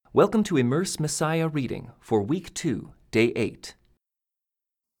Welcome to Immerse Messiah Reading for Week 2, Day 8.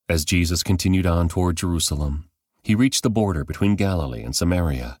 As Jesus continued on toward Jerusalem, he reached the border between Galilee and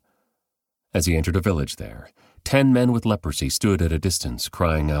Samaria. As he entered a village there, 10 men with leprosy stood at a distance,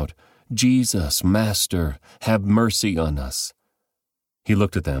 crying out, "Jesus, Master, have mercy on us." He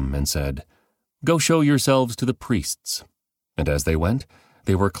looked at them and said, "Go show yourselves to the priests." And as they went,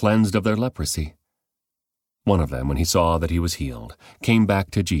 they were cleansed of their leprosy. One of them, when he saw that he was healed, came back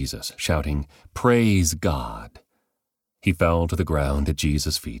to Jesus, shouting, "Praise God!" He fell to the ground at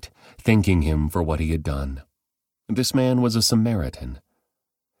Jesus' feet, thanking him for what he had done. This man was a Samaritan.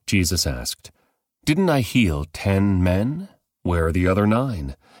 Jesus asked, "Didn't I heal 10 men? Where are the other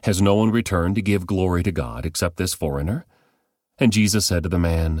 9? Has no one returned to give glory to God except this foreigner?" And Jesus said to the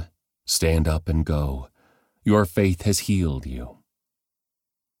man, "Stand up and go. Your faith has healed you."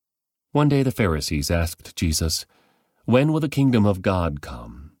 One day the Pharisees asked Jesus, "When will the kingdom of God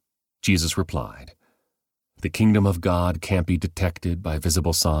come?" Jesus replied, "The kingdom of God can't be detected by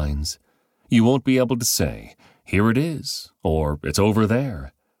visible signs. You won't be able to say, 'Here it is,' or 'It's over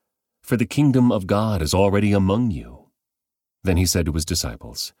there.' For the kingdom of God is already among you." Then he said to his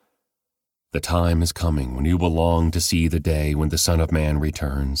disciples, "The time is coming when you will long to see the day when the Son of Man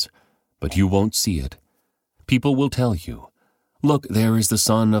returns, but you won't see it. People will tell you, 'Look, there is the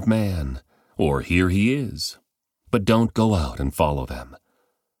Son of Man,' or 'Here he is.' But don't go out and follow them.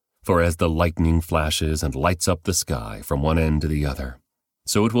 For as the lightning flashes and lights up the sky from one end to the other,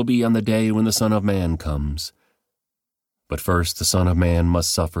 so it will be on the day when the Son of Man comes. But first the Son of Man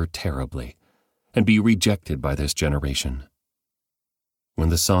must suffer terribly and be rejected by this generation. When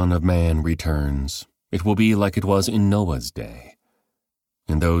the Son of Man returns, it will be like it was in Noah's day.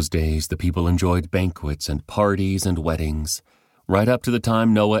 In those days the people enjoyed banquets and parties and weddings, right up to the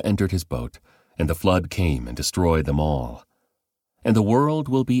time Noah entered his boat, and the flood came and destroyed them all. And the world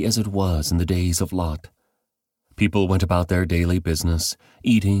will be as it was in the days of Lot. People went about their daily business,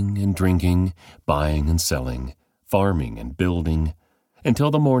 eating and drinking, buying and selling, farming and building,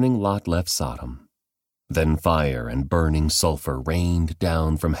 until the morning Lot left Sodom. Then fire and burning sulfur rained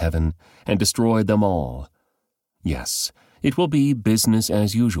down from heaven and destroyed them all. Yes, it will be business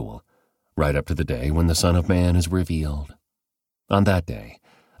as usual, right up to the day when the Son of Man is revealed. On that day,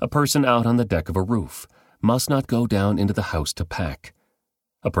 a person out on the deck of a roof must not go down into the house to pack.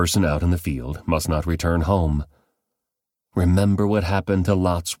 A person out in the field must not return home. Remember what happened to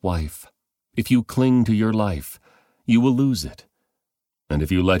Lot's wife. If you cling to your life, you will lose it. And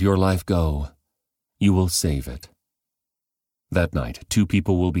if you let your life go, you will save it. That night, 2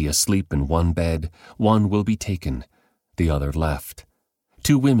 people will be asleep in one bed, one will be taken, the other left.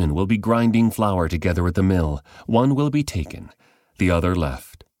 2 women will be grinding flour together at the mill, one will be taken, the other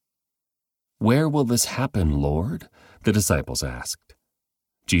left. "Where will this happen, Lord?" the disciples asked.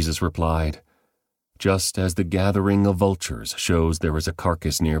 Jesus replied, "Just as the gathering of vultures shows there is a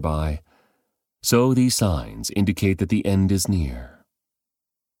carcass nearby, so these signs indicate that the end is near."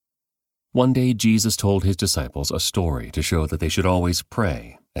 One day Jesus told his disciples a story to show that they should always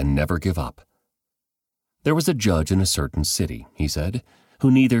pray and never give up. There was a judge in a certain city, he said, who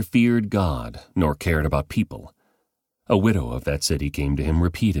neither feared God nor cared about people. A widow of that city came to him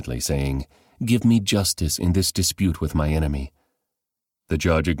repeatedly, saying, "Give me justice in this dispute with my enemy." The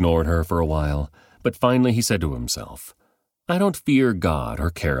judge ignored her for a while, but finally he said to himself, "I don't fear God or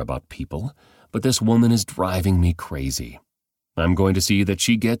care about people, but this woman is driving me crazy. I'm going to see that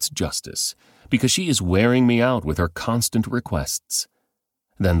she gets justice, because she is wearing me out with her constant requests."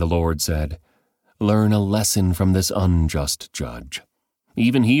 Then the Lord said, "Learn a lesson from this unjust judge.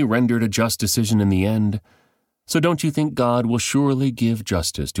 Even he rendered a just decision in the end. So don't you think God will surely give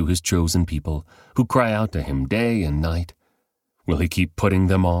justice to his chosen people who cry out to him day and night? Will he keep putting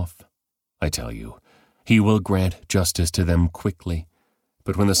them off? I tell you, he will grant justice to them quickly.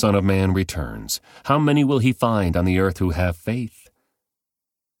 But when the Son of Man returns, how many will he find on the earth who have faith?"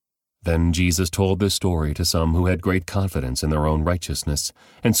 Then Jesus told this story to some who had great confidence in their own righteousness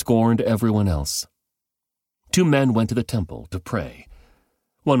and scorned everyone else. 2 men went to the temple to pray.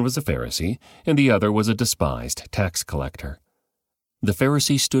 One was a Pharisee, and the other was a despised tax collector. The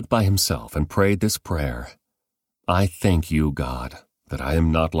Pharisee stood by himself and prayed this prayer, "I thank you, God, that I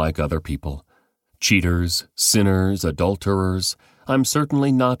am not like other people. Cheaters, sinners, adulterers, I'm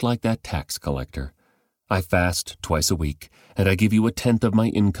certainly not like that tax collector. I fast twice a week, and I give you 1/10 of my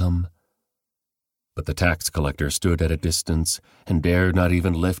income." But the tax collector stood at a distance and dared not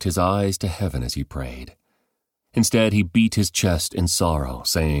even lift his eyes to heaven as he prayed. Instead, he beat his chest in sorrow,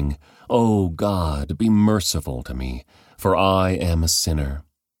 saying, "Oh God, be merciful to me, for I am a sinner."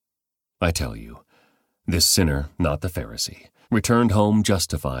 I tell you, this sinner, not the Pharisee, returned home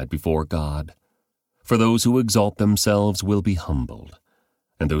justified before God. For those who exalt themselves will be humbled,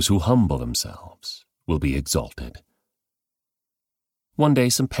 and those who humble themselves will be exalted." One day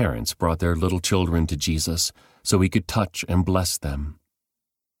some parents brought their little children to Jesus so he could touch and bless them.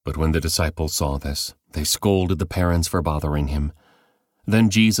 But when the disciples saw this, they scolded the parents for bothering him. Then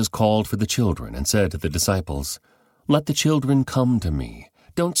Jesus called for the children and said to the disciples, "Let the children come to me.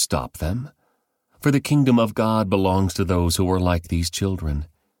 Don't stop them. For the kingdom of God belongs to those who are like these children.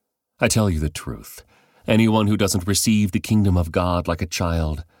 I tell you the truth. Anyone who doesn't receive the kingdom of God like a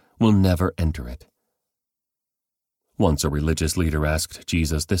child will never enter it." Once a religious leader asked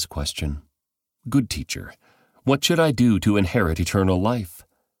Jesus this question, "Good teacher, what should I do to inherit eternal life?"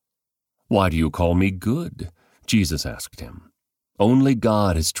 "Why do you call me good?" Jesus asked him. "Only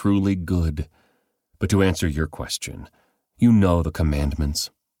God is truly good. But to answer your question, you know the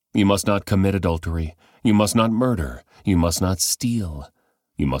commandments. You must not commit adultery. You must not murder. You must not steal.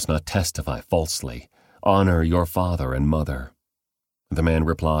 You must not testify falsely. Honor your father and mother." The man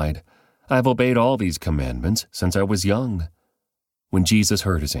replied, "I have obeyed all these commandments since I was young." When Jesus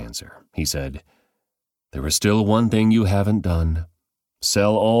heard his answer, he said, "There is still one thing you haven't done.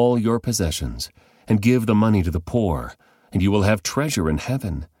 Sell all your possessions and give the money to the poor, and you will have treasure in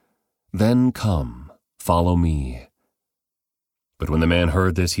heaven. Then come, follow me." But when the man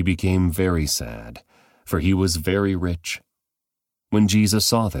heard this, he became very sad, for he was very rich. When Jesus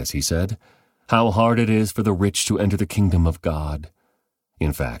saw this, he said, "How hard it is for the rich to enter the kingdom of God.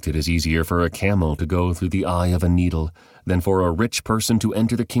 In fact, it is easier for a camel to go through the eye of a needle than for a rich person to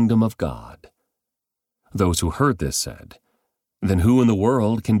enter the kingdom of God." Those who heard this said, "Then who in the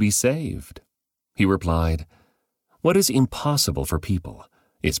world can be saved?" He replied, "What is impossible for people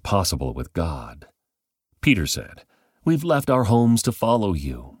is possible with God." Peter said, "We've left our homes to follow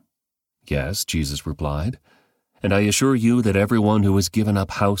you." "Yes," Jesus replied, "and I assure you that everyone who has given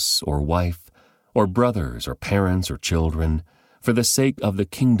up house or wife, or brothers or parents or children, for the sake of the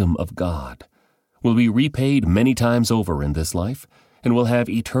kingdom of God, will be repaid many times over in this life, and will have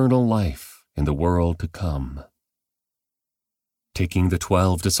eternal life in the world to come." Taking the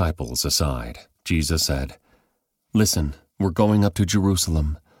 12 disciples aside, Jesus said, "Listen, we're going up to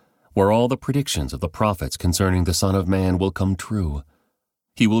Jerusalem, where all the predictions of the prophets concerning the Son of Man will come true.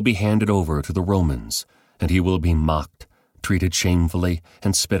 He will be handed over to the Romans, and he will be mocked, treated shamefully,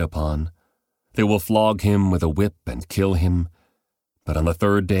 and spit upon. They will flog him with a whip and kill him, but on the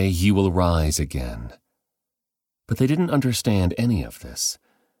third day he will rise again." But they didn't understand any of this.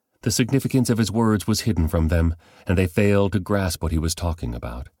 The significance of his words was hidden from them, and they failed to grasp what he was talking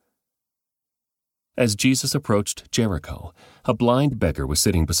about. As Jesus approached Jericho, a blind beggar was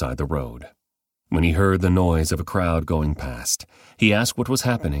sitting beside the road. When he heard the noise of a crowd going past, he asked what was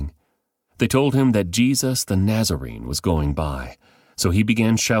happening. They told him that Jesus the Nazarene was going by, so he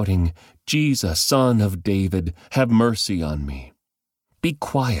began shouting, "Jesus, Son of David, have mercy on me." "Be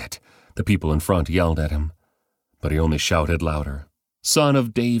quiet," the people in front yelled at him. But he only shouted louder, "Son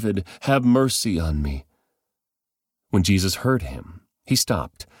of David, have mercy on me." When Jesus heard him, he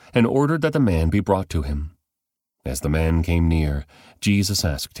stopped and ordered that the man be brought to him. As the man came near, Jesus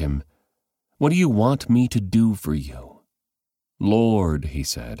asked him, "What do you want me to do for you?" "Lord," he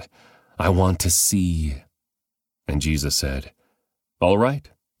said, "I want to see." And Jesus said, "All right,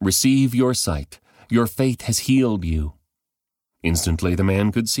 receive your sight. Your faith has healed you." Instantly the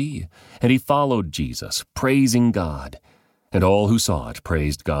man could see, and he followed Jesus, praising God, and all who saw it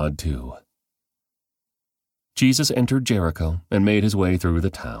praised God too. Jesus entered Jericho and made his way through the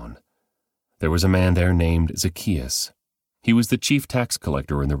town. There was a man there named Zacchaeus. He was the chief tax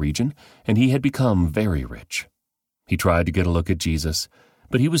collector in the region, and he had become very rich. He tried to get a look at Jesus,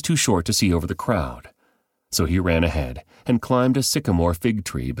 but he was too short to see over the crowd. So he ran ahead and climbed a sycamore fig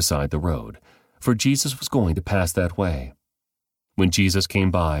tree beside the road, for Jesus was going to pass that way. When Jesus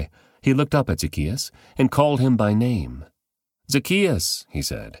came by, he looked up at Zacchaeus and called him by name. "Zacchaeus," he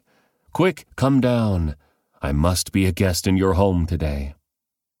said, "quick, come down. I must be a guest in your home today."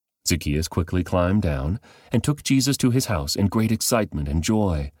 Zacchaeus quickly climbed down and took Jesus to his house in great excitement and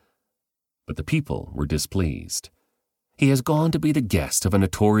joy. But the people were displeased. "He has gone to be the guest of a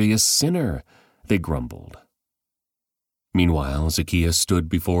notorious sinner," they grumbled. Meanwhile, Zacchaeus stood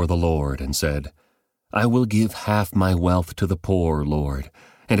before the Lord and said, "I will give half my wealth to the poor, Lord,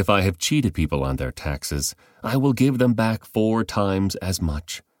 and if I have cheated people on their taxes, I will give them back 4 times as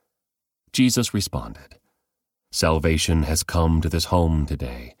much." Jesus responded, "Salvation has come to this home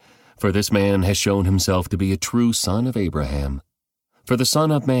today, for this man has shown himself to be a true son of Abraham. For the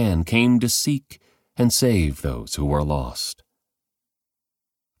Son of Man came to seek and save those who are lost."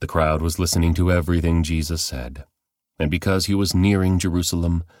 The crowd was listening to everything Jesus said, and because he was nearing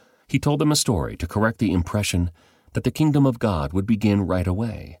Jerusalem, he told them a story to correct the impression that the kingdom of God would begin right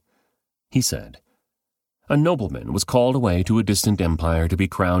away. He said, "A nobleman was called away to a distant empire to be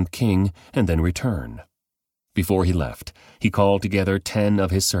crowned king and then return. Before he left, he called together 10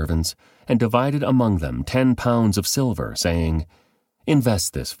 of his servants and divided among them 10 pounds of silver, saying,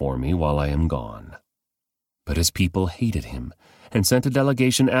 'Invest this for me while I am gone.' But his people hated him and sent a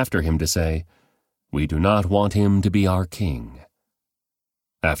delegation after him to say, 'We do not want him to be our king.'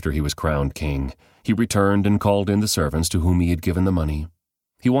 After he was crowned king, he returned and called in the servants to whom he had given the money.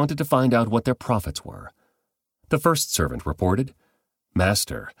 He wanted to find out what their profits were. The first servant reported,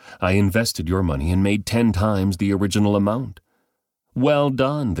 'Master, I invested your money and made 10 times the original amount.' 'Well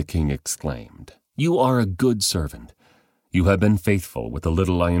done,' the king exclaimed. 'You are a good servant. You have been faithful with the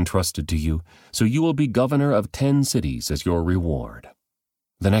little I entrusted to you, so you will be governor of 10 cities as your reward.'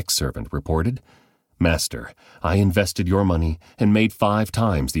 The next servant reported, 'Master, I invested your money and made 5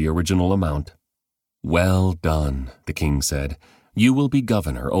 times the original amount.' 'Well done,' the king said. 'You will be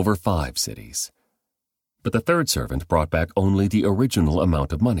governor over 5 cities.' But the third servant brought back only the original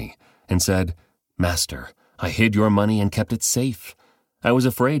amount of money and said, 'Master, I hid your money and kept it safe. I was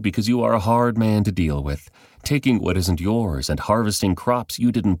afraid because you are a hard man to deal with, taking what isn't yours and harvesting crops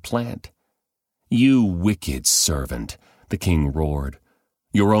you didn't plant.' 'You wicked servant,' the king roared.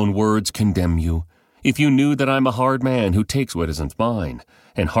 'Your own words condemn you. If you knew that I'm a hard man who takes what isn't mine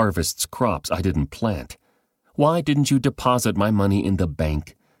and harvests crops I didn't plant, why didn't you deposit my money in the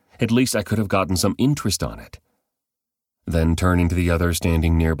bank? At least I could have gotten some interest on it.' Then turning to the other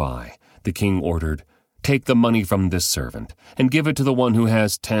standing nearby, the king ordered, 'Take the money from this servant and give it to the one who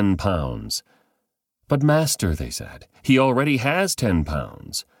has 10 pounds. 'But master,' they said, 'he already has 10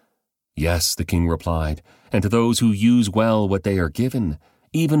 pounds. 'Yes,' the king replied, 'and to those who use well what they are given,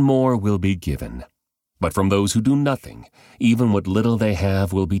 even more will be given. But from those who do nothing, even what little they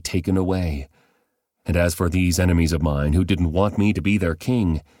have will be taken away. And as for these enemies of mine who didn't want me to be their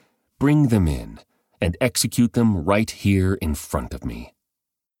king, bring them in and execute them right here in front of me.'"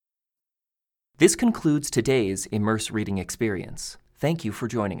 This concludes today's Immerse Reading Experience. Thank you for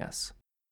joining us.